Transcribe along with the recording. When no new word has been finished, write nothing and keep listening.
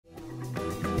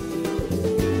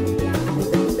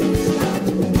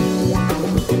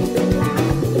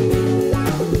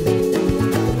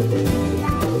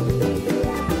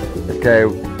Okay,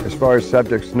 as far as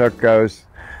subject snook goes,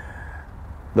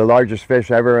 the largest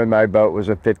fish ever in my boat was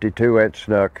a 52-inch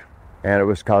snook, and it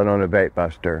was caught on a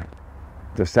baitbuster.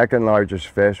 The second largest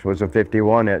fish was a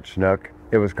 51-inch snook.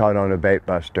 It was caught on a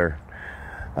baitbuster.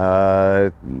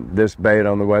 This bait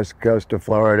on the west coast of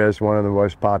Florida is one of the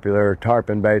most popular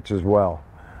tarpon baits as well.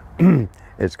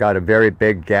 It's got a very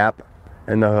big gap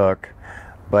in the hook,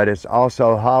 but it's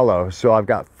also hollow, so I've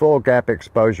got full gap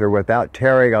exposure without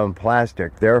tearing on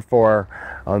plastic. Therefore,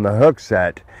 on the hook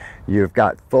set, you've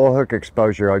got full hook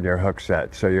exposure on your hook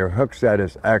set. So your hook set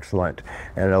is excellent,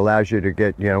 and it allows you to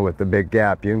get, with the big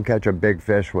gap, you can catch a big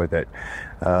fish with it.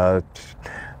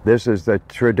 This is the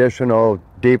traditional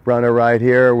deep runner right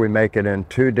here. We make it in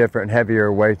 2 different heavier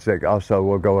weights that also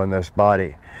will go in this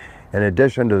body. In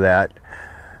addition to that,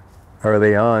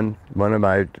 early on, one of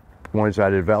my ones I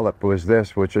developed was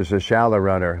this, which is a shallow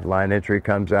runner. Line entry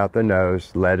comes out the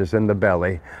nose, lead is in the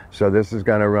belly. So this is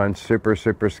going to run super,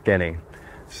 super skinny.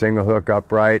 Single hook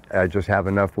upright. I just have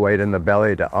enough weight in the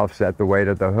belly to offset the weight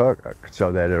of the hook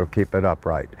so that it'll keep it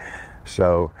upright.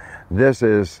 So this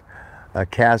is a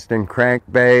cast and crank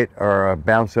bait or a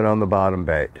bounce it on the bottom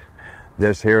bait.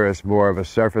 This here is more of a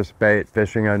surface bait,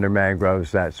 fishing under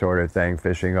mangroves, that sort of thing,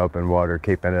 fishing open water,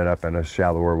 keeping it up in a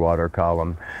shallower water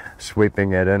column,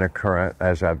 sweeping it in a current,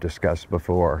 as I've discussed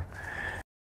before.